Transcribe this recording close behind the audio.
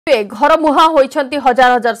घर मुहा होइछंती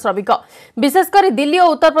हजार हजार श्रमिक विशेषकर दिल्ली और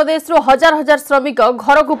उत्तर प्रदेश रो हजार हजार श्रमिक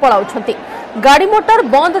घर को पलाउछंती। गाड़ी मोटर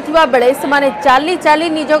बंद थिबा बेले से चाली चाली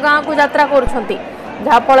निज गाँव को यात्रा करुछंती,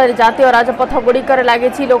 जहा फल जातीय राजपथ गुड़िकर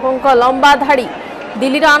लागिछि लोकंक लंबा धाड़ी।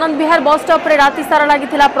 दिल्ली आनंद विहार बस स्टॉप रे राति सारा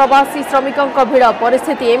लागिथिला प्रवासी श्रमिकंक भिड़।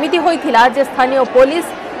 परिस्थिति एमिति होइथिला जे स्थानीय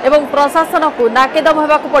पुलिस एवं प्रशासन को नाकेदम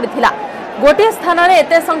हेबाकु पड़िथिला। गोटे स्थान में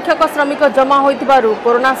एते संख्यक श्रमिक जमा होइथिबारु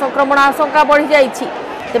कोरोना संक्रमण आशंका बढ़ी जाइछि।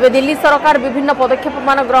 तेबे दिल्ली सरकार विभिन्न पदक्षेप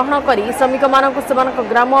मान ग्रहण करी श्रमिक मानक सेमानक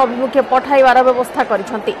ग्राम अभिमुखे पठाइबार व्यवस्था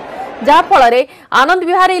करिसंती, जहा फल आनंद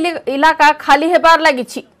विहार इलाका खाली हेबार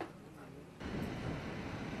लागिछि।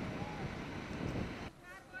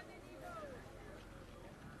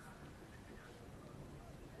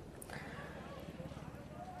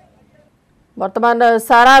 वर्तमान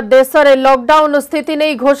सारा देश में लॉकडाउन स्थिति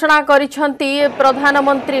नहीं घोषणा करिसंती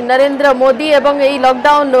प्रधानमंत्री नरेंद्र मोदी एवं यही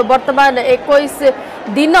लॉकडाउन वर्तमान 21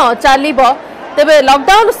 दिन चलिबो। तेबे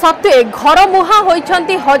लॉकडाउन सत्वे घर मुहा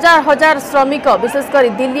होइछंती हजार हजार श्रमिक विशेषकर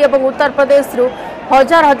दिल्ली एवं उत्तर प्रदेश रु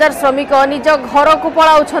हजार हजार श्रमिक निज घर को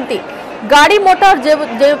पलाउछंती। गाड़ी मोटर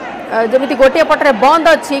जेमिति गोटे पटरे बंद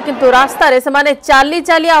अछि किंतु रास्ता रे से माने चाली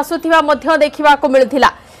चाली आसुथिबा मध्य देखिबा को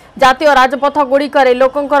मिलथिला। जातीय राजपथ गुड़िकर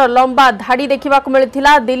लोकंकर लंबा धाड़ी देखा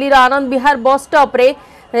मिलता। दिल्ली आनंद विहार बस स्टॉप रे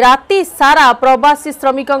राति सारा प्रवासी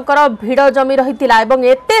श्रमिकंकर भिड़ जमी रही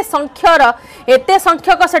एते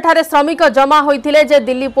संख्यक सेठारे श्रमिक जमा होइथिले जे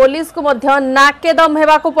दिल्ली पुलिस को मध्य नाकेदम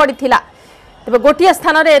हेबाकु पड़िथिला। तेबे गोटिए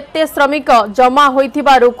स्थान रे एते श्रमिक जमा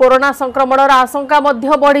होइथिबारु कोरोना संक्रमणर आशंका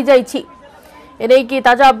मध्य बढ़ी जाइछि। एनै कि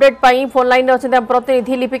ताजा अपडेट पई फोन लाइन रे अछन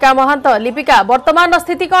प्रतिनिधि लिपिका महंत। लिपिका, वर्तमान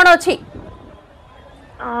स्थिति कोन अछि?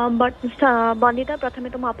 बंदिता, प्रथमे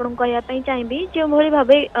तो आपन कहवाई चाहिए जो भाव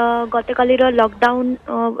गतकाली लॉकडाउन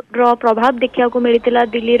रो प्रभाव देखा मिलता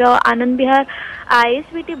दिल्ली आनंद विहार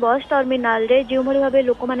आईएसबीटी बस टर्मिनाल रे जो भाव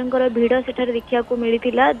लोक मानकर भिड़ सेठारे देखा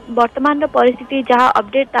मिलता। वर्तमान परिस्थिति जहाँ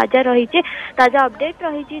अपडेट ताजा अपडेट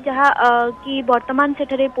रही जहाँ कि वर्तमान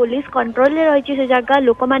सेठारे पुलिस कंट्रोल रे रही से जगह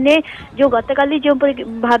लोक मैंने जो गतकाली जो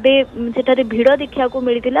भाव सेठारे भिड़ देखा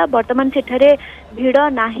मिलता वर्तमान सेठारे भिड़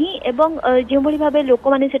नाही एवं जो भाव लोक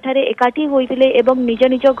माने सेठारे एकाठी होइतिले एवं निज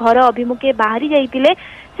निज घर अभिमुखे बाहरी जाइतिले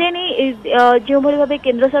से नहीं जो भाव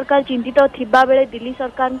केंद्र सरकार चिंतित थिबा बेले दिल्ली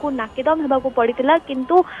सरकार को नाकेदम हेबाकु पड़ितिला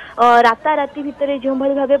किंतु राताराति भितरे जो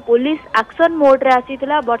भाव पुलिस एक्शन मोड रे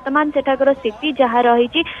आसीतिला। वर्तमान सेठाकर स्थिति जहाँ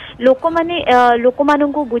रही लोक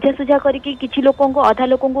मानू बुझासुझा करके किछि लोकंको अधा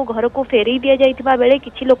लोकंको घर को फेरी दिया जाइतिबा बेले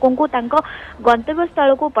किछि लोकंको तांको गंतव्य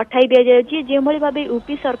स्थल को पठाई दिया जायछि। जो भाव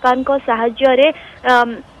यूपी सरकार को साहाय्य रे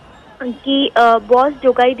कि बस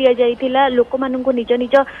जोगाई दिया जाइथिला लोक मानू निज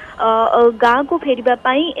निज गाँ को फेरिबा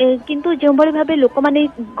पाई किंतु जो भाव लोक माने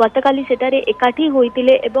गतकाली सेटारे एकाठी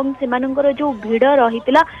होइतिले एवं सेमानंकर जो भिड़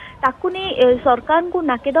रहितिला ताकु ने सरकार को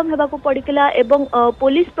नाकेदम हेबाकु पड़ितिला एवं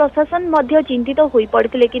पुलिस प्रशासन मध्य चिंतित होई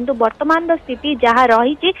पड़ितिले किंतु वर्तमान स्थिति जहाँ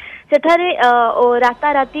रही सेठारे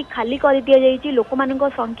राताराति खाली कर दिया जाइछि। लोक मानक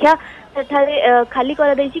संख्या सेठारे खाली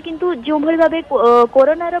कर देइछि किंतु जो भाव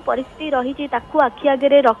कोरोनार परिस्थिति रही ताकु आखि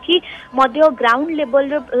आगे रखी मध्य ग्राउंड लेवल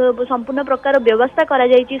रे संपूर्ण प्रकार व्यवस्था करा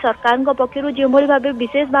जाइछि सरकार पक्षर। जो भाव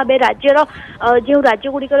विशेष भाव राज्यर जो राज्य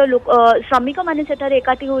गुड़िकर श्रमिक माने सेठारे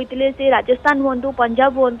एकाठी होइतिले से राजस्थान हुअन्तु,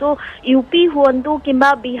 पंजाब हुअन्तु, यूपी हुअन्तु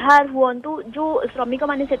किंबा बिहार हुअन्तु जो श्रमिक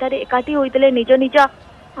माने सेठारे एकाठी होइतिले निज निज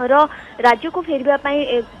राज्य को फेरवा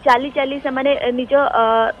चाली चाली से माने निज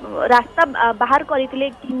रास्ता बाहर करते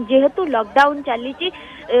जेहेतु लॉकडाउन चली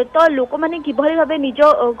तो लोक मैंने किभली भाव निज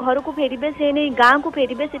घर को फेरबे से नहीं गाँ को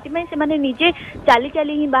फेरबे से माने निजे चाली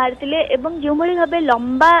चाली ही बाहर थिले एवं जो भाव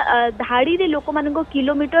लंबा धाड़ी रे लोक मान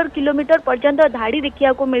किलोमीटर किलोमीटर पर्यंत धाड़ी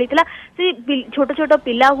देखा मिलता। से छोट छोट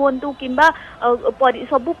पिला हुंतु किंबा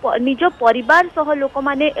सबू निज परिवार सह लोक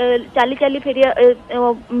माने चाली चाली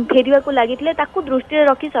फेरिया को लगी दृष्टि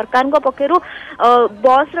रखी सरकार पक्षर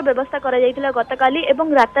बस व्यवस्था करा जाइतिला गतकाली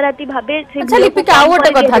एवं राताराति भाबे से लिपिका आ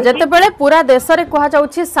गोटे कथा जतेबेले पूरा देश रे कहा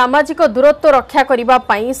जाउछि सामाजिक दूरत्व रक्षा करिबा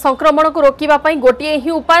पई संक्रमण को रोकिबा पई गोटिए ही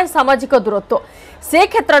उपाय सामाजिक दूरत्व। से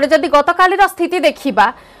क्षेत्र रे जदि गतकाली र स्थिति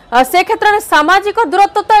देखिबा से क्षेत्र में सामाजिक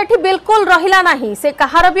दूरत्व तो एठी बिल्कुल रहिला नाही। से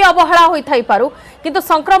कहार भी अवहेला होई थाई पारु किंतु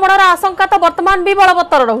संक्रमण र आशंका तो वर्तमान भी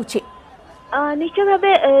बलवत्तर रहुछि। निश्चय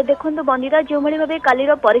भाव देखो बंदिता जो भाव काली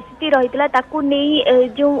परिस्थिति रही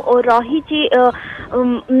जो रही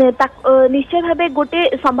निश्चय भाव गोटे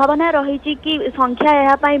संभावना रही कि संख्या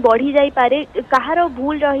यहाँ बढ़ी जाई पारे कहार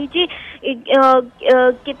भूल रही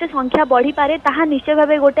केते संख्या बढ़ी पारे ताहा निश्चय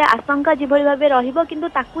भाव गोटे आशंका जिभली भाव रहिबो किंतु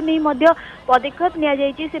ताकू नहीं मध्य पदक्षेप निया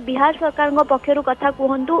जायछि। से बिहार सरकार पक्षरु कथा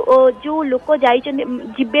कहंतु जो लोक जाइछन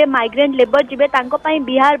जिबे माइग्रेंट लेबर जिबे तांको पई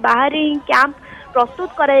बिहार बाहर ही कैंप प्रस्तुत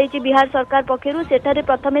कराई बिहार सरकार पक्षर सेठारे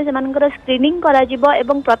प्रथमे से स्क्रीनिंग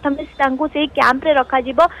एवं प्रथमे से कैंप रे रखा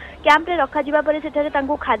कैंप रे रखा पर सेठारे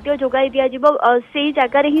खाद्य जोगाई दिया से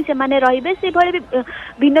जगार ही से रे से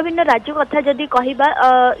भिन्न भिन्न राज्य कथा जदि कहवा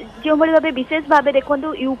जो भाव विशेष भाव देखो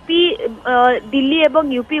यूपी दिल्ली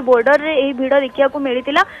एवं यूपी बॉर्डर रे यही भिड़ देखा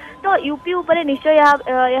मिलता तो यूपी उपरे निश्चय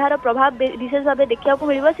यार प्रभाव विशेष भाव देखा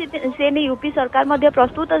मिल से यूपी सरकार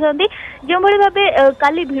प्रस्तुत अच्छा जो भाव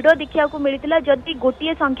काली भिड़ देखा मिलता जदि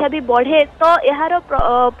गोटे संख्या भी बढ़े तो यार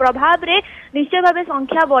प्रभाव रे निश्चय भाव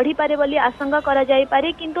संख्या बढ़ी पारे बोली आशंका करा जाई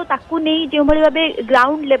पारे किंतु ताकू नहीं जो भाव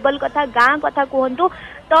ग्राउंड लेवल कथा गाँ कथा कहतु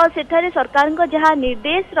तो सेठारे सरकार जहाँ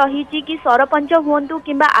निर्देश रही कि सरपंच हुंतु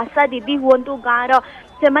किंबा आशा दीदी हुंतु गाँव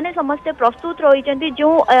से माने समस्ते प्रस्तुत रही जो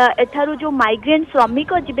एठारू जो माइग्रेंट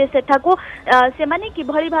श्रमिक जीवे सेठाकू से माने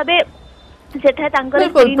किभली भाबे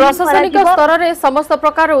प्रशासनिक स्तर में समस्त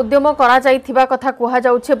प्रकार उद्यम करा कथा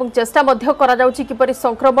कहुच्छे चेष्टा किपरि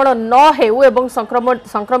संक्रमण न हेउ एवं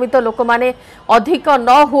संक्रमित लोक माने अधिक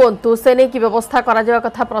न हुंतु से नहीं व्यवस्था करा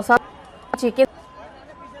कथा प्रशासन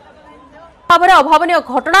अभावनीय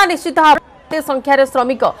घटना निश्चित संख्यार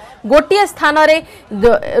श्रमिक गोटे स्थान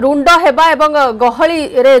रुंड हेबा एवं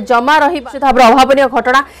गहली रे जमा रही अभावनीय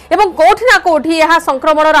घटना एवं कोठी ना कोठी यह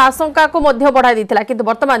संक्रमण आशंका को बढ़ाई देथिला किंतु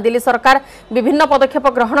वर्तमान दिल्ली सरकार विभिन्न पदक्षेप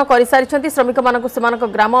ग्रहण कर सारी श्रमिक मानक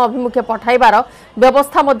ग्राम अभिमुखे पठाइबार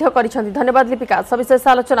व्यवस्था धन्यवाद लिपिका सविशेष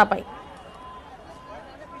आलोचना पाई।